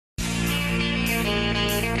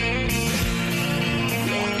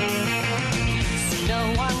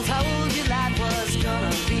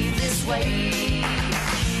sway.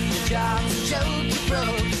 Your job's a joke, you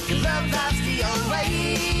broke, your love life's the old way.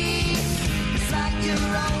 It's like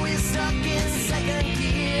you're always stuck in second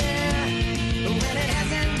gear. When it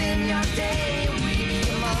hasn't been your day, week,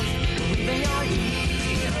 your month, or even your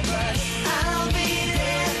year. But I'll be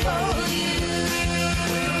there for you when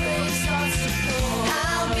the road starts to pour.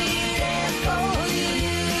 I'll be there for you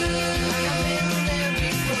like I've been there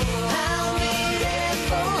before. I'll be there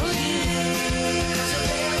for you, 'cause you're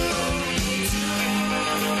there for me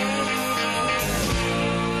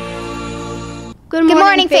too. Good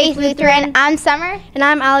morning, Faith Lutheran. I'm Summer. And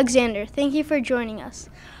I'm Alexander. Thank you for joining us.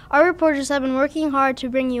 Our reporters have been working hard to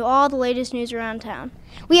bring you all the latest news around town.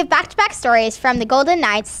 We have back-to-back stories from the Golden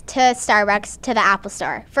Knights to Starbucks to the Apple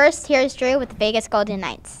Store. First, here's Drew with the Vegas Golden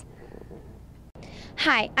Knights.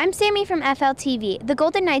 Hi, I'm Sammy from FLTV. The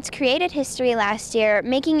Golden Knights created history last year,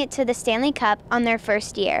 making it to the Stanley Cup on their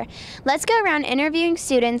first year. Let's go around interviewing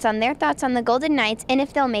students on their thoughts on the Golden Knights and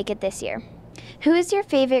if they'll make it this year. Who is your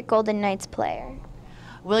favorite Golden Knights player?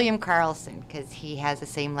 William Carlson, because he has the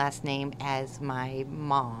same last name as my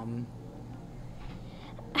mom.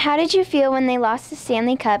 How did you feel when they lost the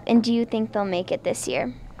Stanley Cup, and do you think they'll make it this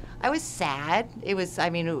year? I was sad. It was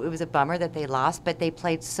a bummer that they lost, but they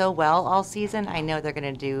played so well all season. I know they're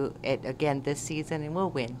going to do it again this season, and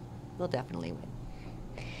we'll win. We'll definitely win.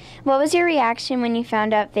 What was your reaction when you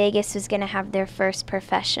found out Vegas was going to have their first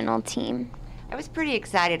professional team? I was pretty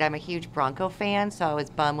excited. I'm a huge Bronco fan, so I was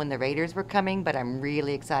bummed when the Raiders were coming, but I'm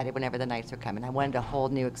really excited whenever the Knights are coming. I wanted a whole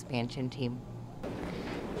new expansion team.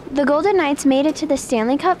 The Golden Knights made it to the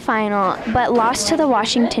Stanley Cup final, but lost to the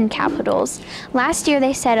Washington Capitals. Last year,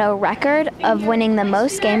 they set a record of winning the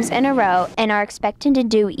most games in a row and are expected to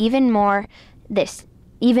do even better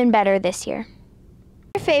this year.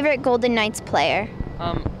 Your favorite Golden Knights player?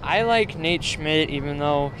 I like Nate Schmidt, even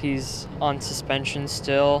though he's on suspension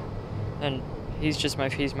still, and he's my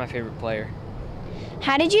favorite player.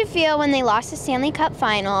 How did you feel when they lost the Stanley Cup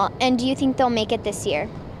final, and do you think they'll make it this year?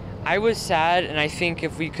 I was sad, and I think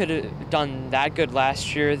if we could have done that good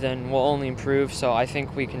last year, then we'll only improve, so I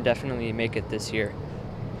think we can definitely make it this year.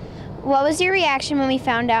 What was your reaction when we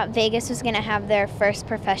found out Vegas was going to have their first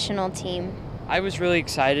professional team? I was really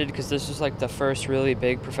excited because this was like the first really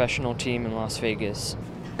big professional team in Las Vegas.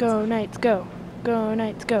 Go Knights, go. Go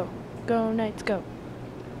Knights, go. Go Knights, go.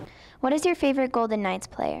 What is your favorite Golden Knights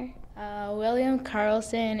player? William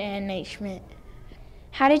Carlson and Nate Schmidt.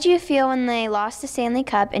 How did you feel when they lost the Stanley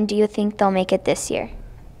Cup, and do you think they'll make it this year?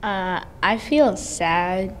 I feel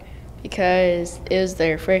sad because it was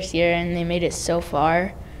their first year and they made it so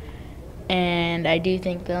far. And I do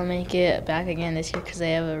think they'll make it back again this year because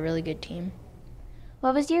they have a really good team.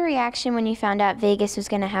 What was your reaction when you found out Vegas was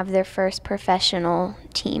going to have their first professional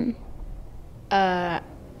team?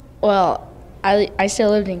 Well, I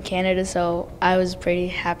still lived in Canada, so I was pretty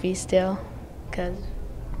happy still because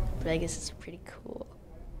Vegas is pretty cool.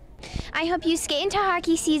 I hope you skate into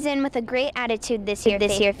hockey season with a great attitude this year,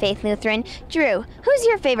 Faith Lutheran. Drew, who's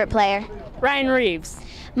your favorite player? Ryan Reeves.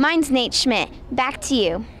 Mine's Nate Schmidt. Back to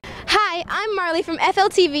you. Hi, I'm Marley from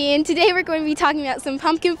FLTV, and today we're going to be talking about some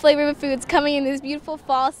pumpkin-flavored foods coming in this beautiful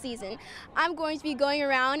fall season. I'm going to be going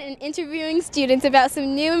around and interviewing students about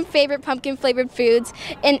some new and favorite pumpkin-flavored foods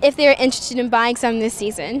and if they're interested in buying some this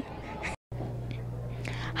season.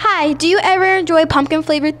 Hi, do you ever enjoy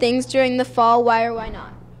pumpkin-flavored things during the fall? Why or why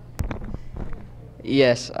not?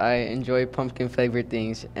 Yes, I enjoy pumpkin-flavored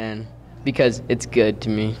things, and because it's good to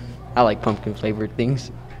me. I like pumpkin-flavored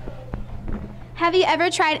things. Have you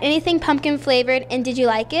ever tried anything pumpkin-flavored, and did you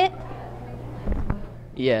like it?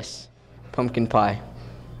 Yes, pumpkin pie.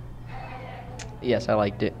 Yes, I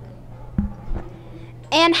liked it.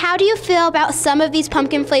 And how do you feel about some of these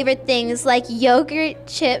pumpkin-flavored things like yogurt,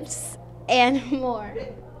 chips, and more?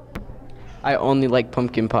 I only like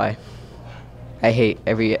pumpkin pie. I hate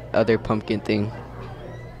every other pumpkin thing.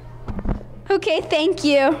 Okay, thank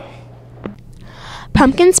you.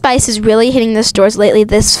 Pumpkin spice is really hitting the stores lately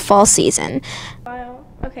this fall season. Wow,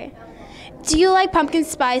 okay. Do you like pumpkin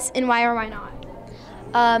spice, and why or why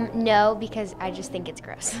not? No, because I just think it's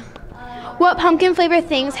gross. What pumpkin flavored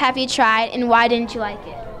things have you tried, and why didn't you like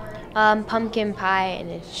it? Pumpkin pie, and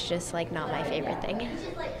it's just like not my favorite thing.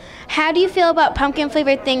 How do you feel about pumpkin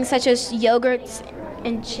flavored things such as yogurts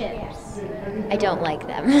and chips? I don't like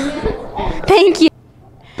them. Thank you.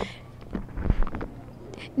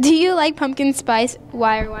 Do you like pumpkin spice?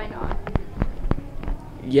 Why or why not?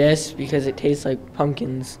 Yes, because it tastes like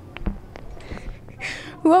pumpkins.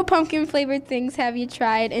 What pumpkin flavored things have you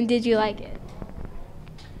tried, and did you like it?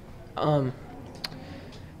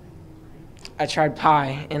 I tried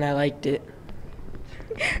pie and I liked it.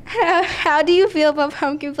 How do you feel about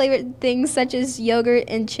pumpkin flavored things such as yogurt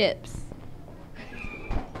and chips?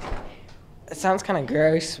 It sounds kind of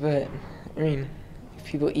gross, but I mean, if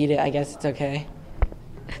people eat it, I guess it's okay.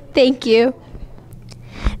 Thank you.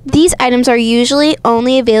 These items are usually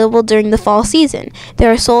only available during the fall season. They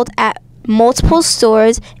are sold at multiple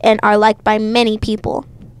stores and are liked by many people.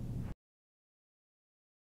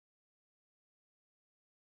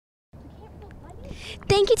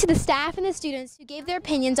 Thank you to the staff and the students who gave their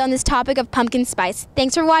opinions on this topic of pumpkin spice.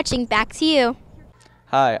 Thanks for watching. Back to you.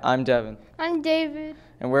 Hi, I'm Devin. I'm David.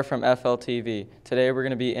 And we're from FLTV. Today we're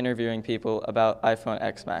going to be interviewing people about iPhone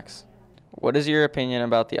X Max. What is your opinion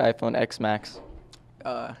about the iPhone X Max?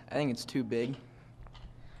 I think it's too big.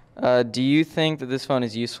 Do you think that this phone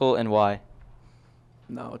is useful and why?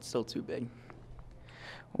 No, it's still too big.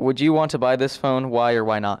 Would you want to buy this phone? Why or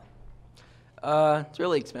why not? It's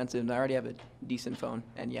really expensive, and I already have a decent phone,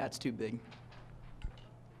 and yeah, it's too big.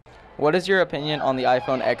 What is your opinion on the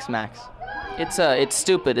iPhone X Max? It's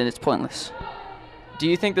stupid and it's pointless. Do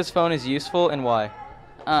you think this phone is useful and why?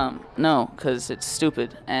 No, because it's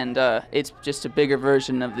stupid and it's just a bigger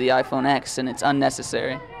version of the iPhone X and it's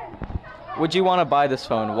unnecessary. Would you want to buy this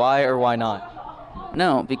phone? Why or why not?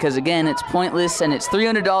 No, because again, it's pointless and it's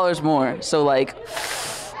 $300 more. So like,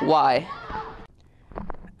 why?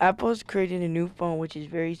 Apple's created a new phone which is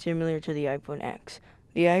very similar to the iPhone X.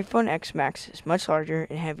 The iPhone X Max is much larger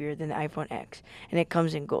and heavier than the iPhone X, and it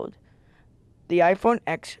comes in gold. The iPhone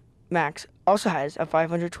X Max also has a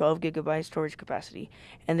 512 gigabyte storage capacity,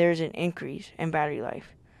 and there is an increase in battery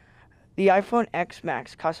life. The iPhone X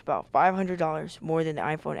Max costs about $500 more than the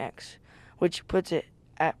iPhone X, which puts it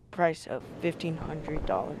at price of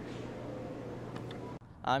 $1,500.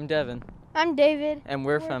 I'm Devin. I'm David. And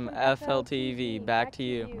we're from FLTV. Back to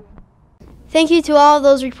you. Thank you to all of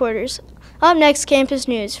those reporters. Up next, campus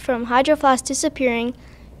news. From Hydro Flask disappearing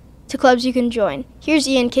to clubs you can join. Here's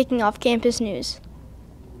Ian kicking off campus news.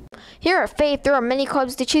 Here at Faith, there are many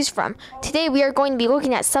clubs to choose from. Today we are going to be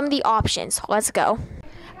looking at some of the options. Let's go.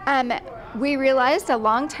 We realized a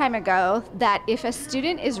long time ago that if a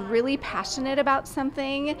student is really passionate about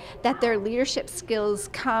something, that their leadership skills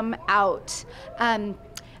come out.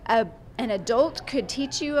 An adult could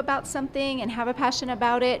teach you about something and have a passion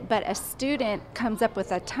about it, but a student comes up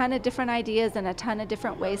with a ton of different ideas and a ton of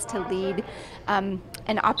different ways to lead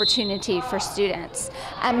an opportunity for students.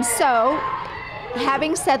 So,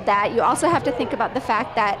 having said that, you also have to think about the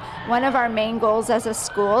fact that one of our main goals as a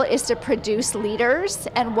school is to produce leaders,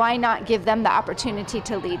 and why not give them the opportunity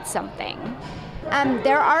to lead something?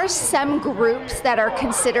 There are some groups that are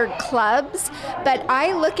considered clubs, but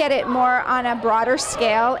I look at it more on a broader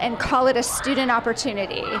scale and call it a student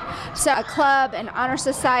opportunity. So a club, an honor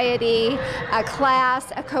society, a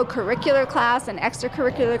class, a co-curricular class, an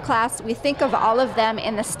extracurricular class, we think of all of them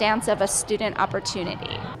in the stance of a student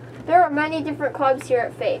opportunity. There are many different clubs here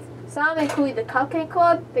at Faith. Some include the Cupcake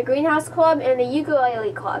Club, the Greenhouse Club, and the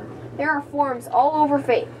Ukulele Club. There are forums all over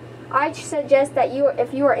Faith. I suggest that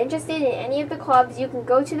if you are interested in any of the clubs, you can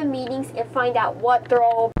go to the meetings and find out what they're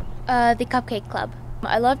all about. The Cupcake Club.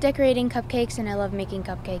 I love decorating cupcakes and I love making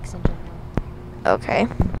cupcakes in general. Okay.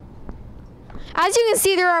 As you can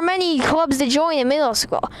see, there are many clubs to join in middle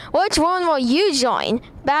school. Which one will you join?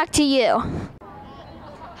 Back to you.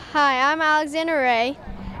 Hi, I'm Alexander Ray.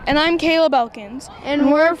 And I'm Caleb Elkins.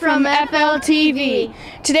 And we're from FLTV.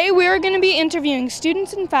 Today we are going to be interviewing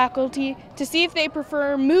students and faculty to see if they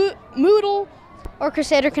prefer Moodle or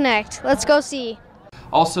Crusader Connect. Let's go see.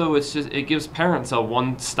 Also, it gives parents a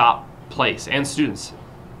one-stop place, and students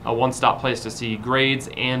a one-stop place to see grades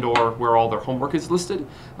and or where all their homework is listed.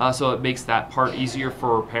 So it makes that part easier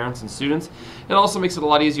for parents and students. It also makes it a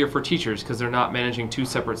lot easier for teachers because they're not managing two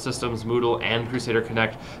separate systems, Moodle and Crusader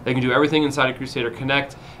Connect. They can do everything inside of Crusader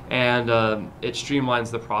Connect, and it streamlines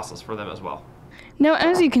the process for them as well. Now,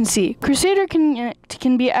 as you can see, Crusader Connect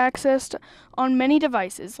can be accessed on many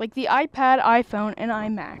devices like the iPad, iPhone, and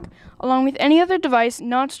iMac, along with any other device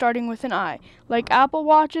not starting with an I, like Apple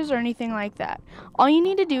Watches or anything like that. All you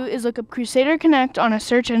need to do is look up Crusader Connect on a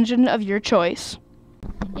search engine of your choice.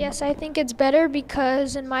 Yes, I think it's better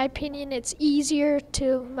because, in my opinion, it's easier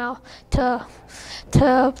to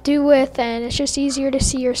do with, and it's just easier to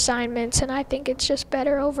see your assignments, and I think it's just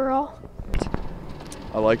better overall.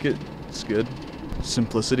 I like it. It's good.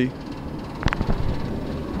 Simplicity.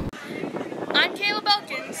 I'm Caleb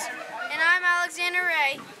Elkins. And I'm Alexander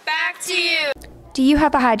Ray. Back to you. Do you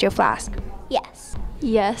have a Hydro Flask? Yes.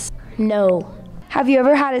 Yes. No. Have you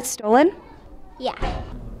ever had it stolen? Yeah.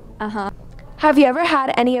 Uh-huh. Have you ever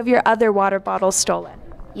had any of your other water bottles stolen?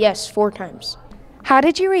 Yes, 4 times. How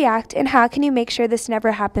did you react, and how can you make sure this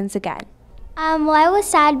never happens again? Well, I was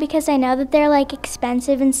sad because I know that they're like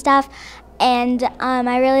expensive and stuff, and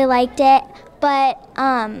I really liked it. But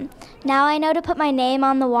now I know to put my name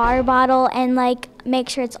on the water bottle and like make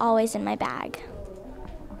sure it's always in my bag.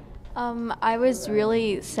 I was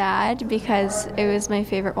really sad because it was my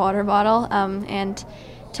favorite water bottle, and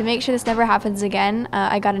to make sure this never happens again,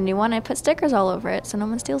 I got a new one. I put stickers all over it so no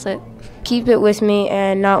one steals it. Keep it with me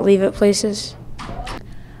and not leave it places.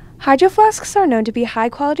 Hydro flasks are known to be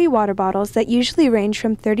high-quality water bottles that usually range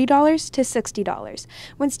from $30 to $60.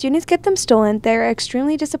 When students get them stolen, they are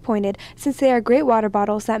extremely disappointed since they are great water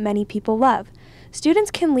bottles that many people love.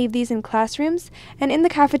 Students can leave these in classrooms and in the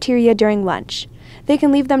cafeteria during lunch. They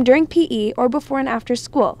can leave them during PE or before and after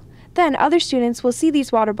school. Then other students will see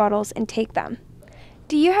these water bottles and take them.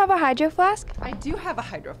 Do you have a hydro flask? I do have a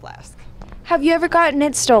hydro flask. Have you ever gotten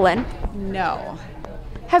it stolen? No.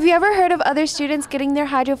 Have you ever heard of other students getting their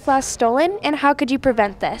hydro flasks stolen, and how could you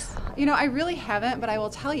prevent this? You know, I really haven't, but I will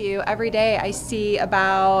tell you, every day I see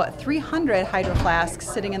about 300 hydro flasks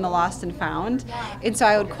sitting in the lost and found. And so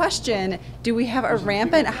I would question, do we have a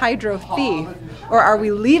rampant hydro thief, or are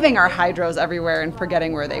we leaving our hydros everywhere and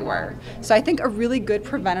forgetting where they were? So I think a really good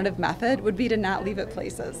preventative method would be to not leave it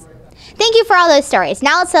places. Thank you for all those stories.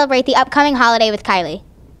 Now let's celebrate the upcoming holiday with Kylie.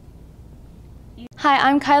 Hi,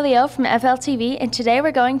 I'm Kylie O from FLTV, and today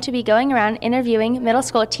we're going to be going around interviewing middle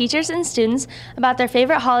school teachers and students about their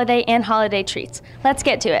favorite holiday and holiday treats. Let's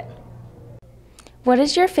get to it. What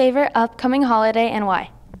is your favorite upcoming holiday and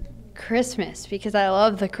why? Christmas, because I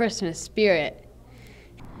love the Christmas spirit.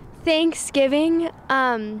 Thanksgiving,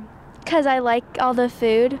 because I like all the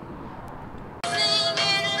food.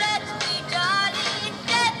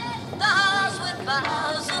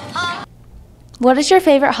 What is your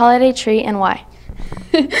favorite holiday treat and why?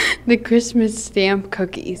 The Christmas stamp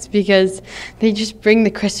cookies, because they just bring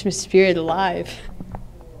the Christmas spirit alive.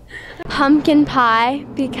 Pumpkin pie,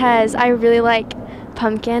 because I really like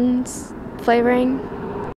pumpkins flavoring.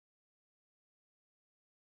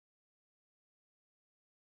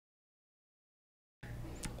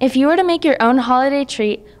 If you were to make your own holiday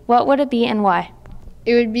treat, what would it be and why?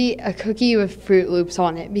 It would be a cookie with Fruit Loops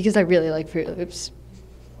on it, because I really like Fruit Loops.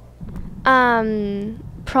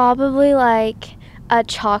 Probably like a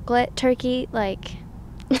chocolate turkey, like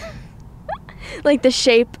like the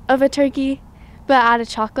shape of a turkey, but out of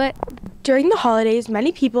chocolate. During the holidays,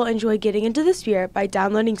 many people enjoy getting into the spirit by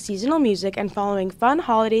downloading seasonal music and following fun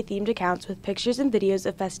holiday-themed accounts with pictures and videos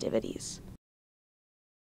of festivities.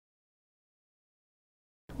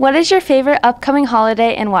 What is your favorite upcoming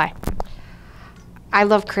holiday and why? I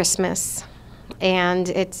love Christmas, and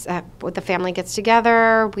it's the family gets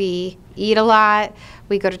together, we eat a lot,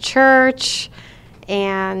 we go to church,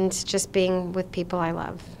 and just being with people I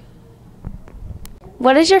love.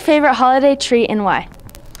 What is your favorite holiday treat and why?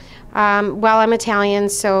 Well, I'm Italian,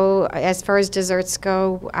 so as far as desserts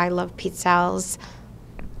go, I love pizzelles.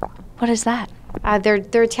 What is that?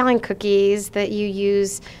 They're Italian cookies that you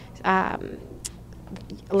use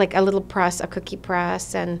like a little press, a cookie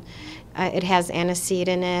press, and it has aniseed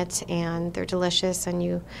in it, and they're delicious, and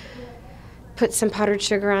you put some powdered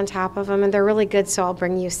sugar on top of them, and they're really good, so I'll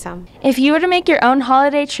bring you some. If you were to make your own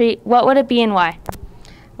holiday treat, what would it be and why?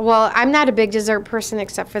 Well, I'm not a big dessert person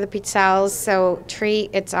except for the pizzelles, so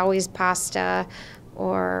treat, it's always pasta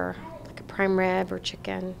or like a prime rib or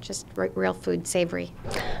chicken, just real food, savory.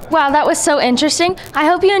 Wow, that was so interesting. I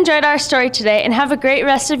hope you enjoyed our story today and have a great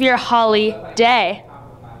rest of your holly day.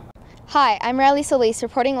 Hi, I'm Riley Solis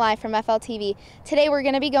reporting live from FLTV. Today we're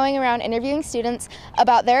going to be going around interviewing students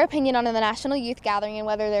about their opinion on the National Youth Gathering and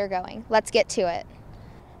whether they're going. Let's get to it.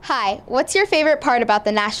 Hi, what's your favorite part about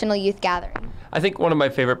the National Youth Gathering? I think one of my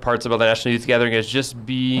favorite parts about the National Youth Gathering is just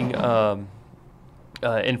being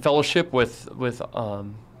in fellowship with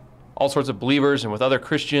all sorts of believers and with other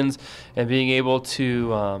Christians, and being able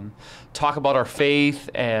to talk about our faith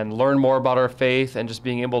and learn more about our faith, and just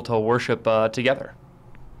being able to worship together.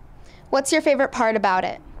 What's your favorite part about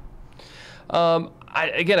it? I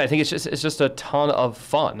think it's just a ton of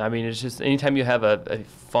fun. I mean, it's just anytime you have a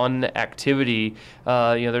fun activity,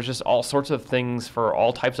 there's just all sorts of things for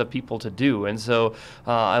all types of people to do. And so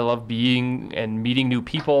I love being and meeting new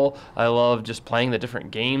people. I love just playing the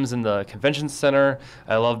different games in the convention center.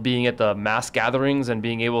 I love being at the mass gatherings and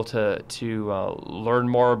being able to learn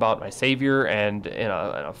more about my Savior, and in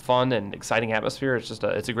a fun and exciting atmosphere.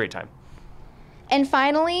 It's a great time. And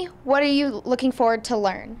finally, what are you looking forward to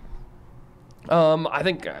learn? I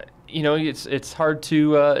think it's hard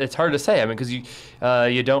to say. I mean, because you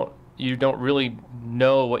you don't really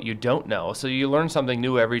know what you don't know. So you learn something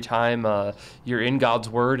new every time you're in God's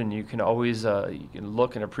Word, and you can always you can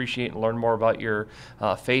look and appreciate and learn more about your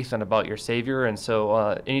faith and about your Savior. And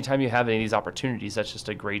so anytime you have any of these opportunities, that's just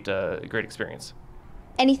a great experience.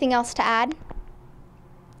 Anything else to add?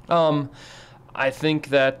 I think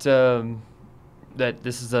that that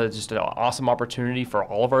this is just an awesome opportunity for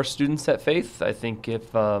all of our students at Faith. I think if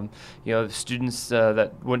students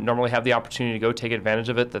that wouldn't normally have the opportunity to go take advantage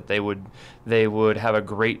of it, that they would have a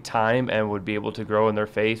great time and would be able to grow in their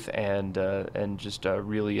faith and just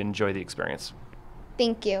really enjoy the experience.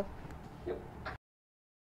 Thank you.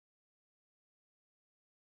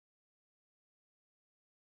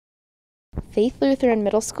 Faith Lutheran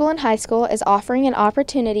Middle School and High School is offering an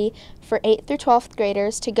opportunity for 8th through 12th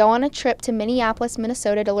graders to go on a trip to Minneapolis,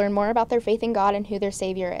 Minnesota to learn more about their faith in God and who their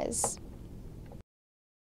Savior is.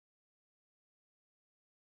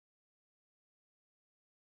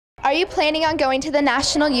 Are you planning on going to the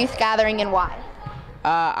National Youth Gathering, and why?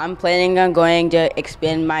 I'm planning on going to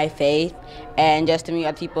expand my faith and just to meet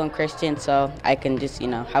other people and Christians, so I can just,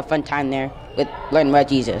 have fun time there with learning about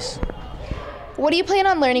Jesus. What do you plan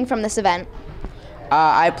on learning from this event?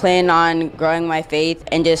 I plan on growing my faith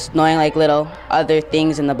and just knowing little other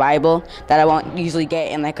things in the Bible that I won't usually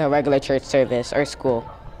get in a regular church service or school.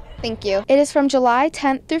 Thank you. It is from July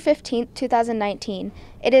 10th through 15th, 2019.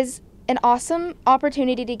 It is an awesome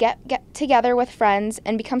opportunity to get together with friends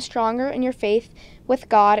and become stronger in your faith with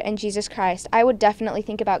God and Jesus Christ. I would definitely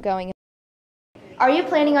think about going. Are you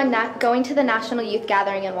planning on going to the National Youth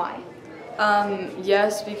Gathering, and why?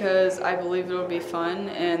 Yes, because I believe it'll be fun,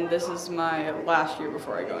 and this is my last year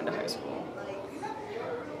before I go into high school.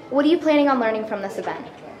 What are you planning on learning from this event?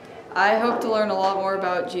 I hope to learn a lot more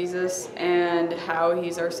about Jesus and how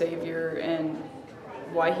he's our Savior and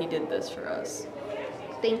why he did this for us.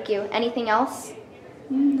 Thank you. Anything else?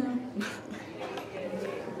 No.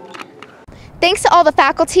 Thanks to all the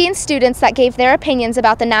faculty and students that gave their opinions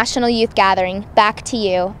about the National Youth Gathering. Back to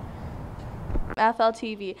you.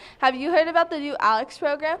 FLTV. Have you heard about the new ALEX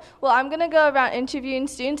program? Well, I'm going to go around interviewing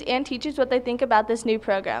students and teachers what they think about this new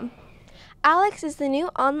program. ALEX is the new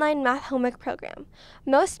online math homework program.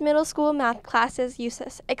 Most middle school math classes use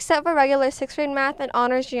this, except for regular 6th grade math and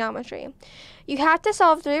honors geometry. You have to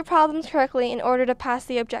solve 3 problems correctly in order to pass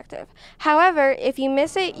the objective. However, if you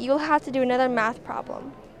miss it, you'll have to do another math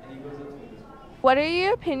problem. What are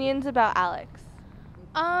your opinions about ALEX?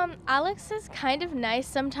 ALEX is kind of nice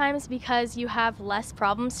sometimes because you have less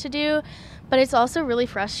problems to do, but it's also really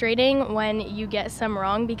frustrating when you get some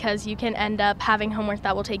wrong because you can end up having homework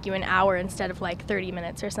that will take you an hour instead of 30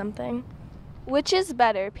 minutes or something. Which is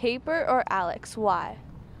better, paper or ALEX? Why?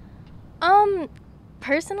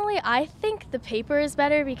 Personally, I think the paper is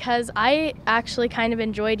better because I actually kind of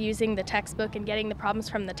enjoyed using the textbook and getting the problems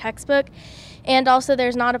from the textbook. And also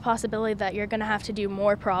there's not a possibility that you're going to have to do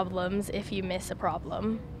more problems if you miss a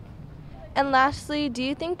problem. And lastly, do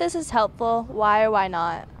you think this is helpful? Why or why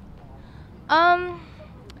not?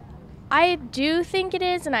 I do think it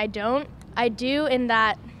is and I don't. I do in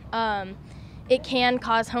that it can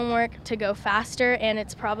cause homework to go faster and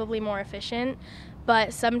it's probably more efficient.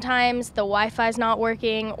 But sometimes the Wi-Fi's not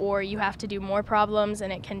working or you have to do more problems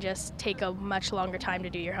and it can just take a much longer time to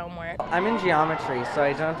do your homework. I'm in geometry, so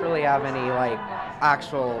I don't really have any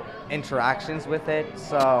actual interactions with it.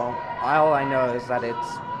 So all I know is that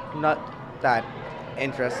it's not that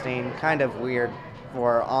interesting, kind of weird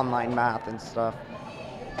for online math and stuff.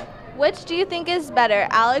 Which do you think is better,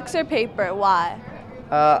 ALEX or paper? Why?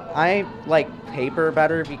 I like paper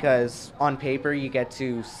better because on paper you get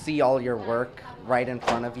to see all your work right in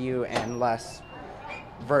front of you and less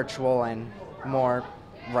virtual and more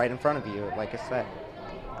right in front of you, like I said.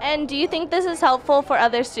 And do you think this is helpful for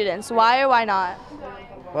other students? Why or why not?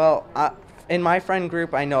 Well, in my friend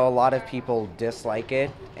group, I know a lot of people dislike it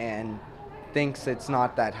and thinks it's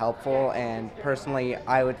not that helpful, and personally,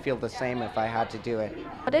 I would feel the same if I had to do it.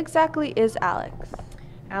 What exactly is ALEX?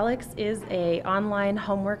 ALEX is a online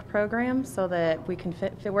homework program so that we can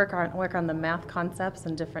work on the math concepts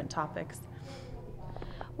and different topics.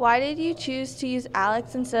 Why did you choose to use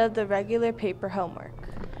ALEX instead of the regular paper homework?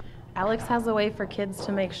 ALEX has a way for kids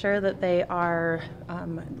to make sure that they are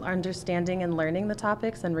understanding and learning the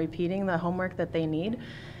topics and repeating the homework that they need.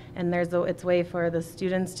 And it's a way for the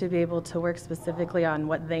students to be able to work specifically on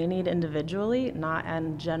what they need individually, not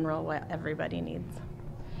in general what everybody needs.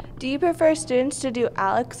 Do you prefer students to do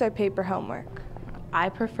ALEX or paper homework? I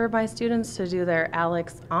prefer my students to do their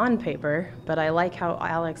ALEX on paper, but I like how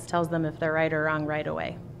ALEX tells them if they're right or wrong right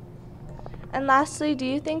away. And lastly, do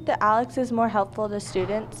you think that ALEX is more helpful to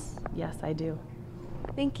students? Yes, I do.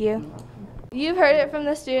 Thank you. You've heard it from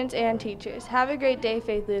the students and teachers. Have a great day,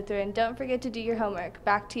 Faith Lutheran. Don't forget to do your homework.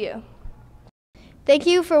 Back to you. Thank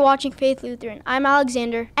you for watching Faith Lutheran. I'm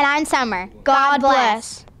Alexander. And I'm Summer. God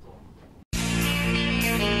bless. No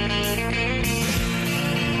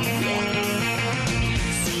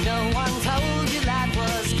one told you life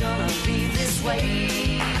was gonna be this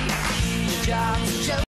way. The job's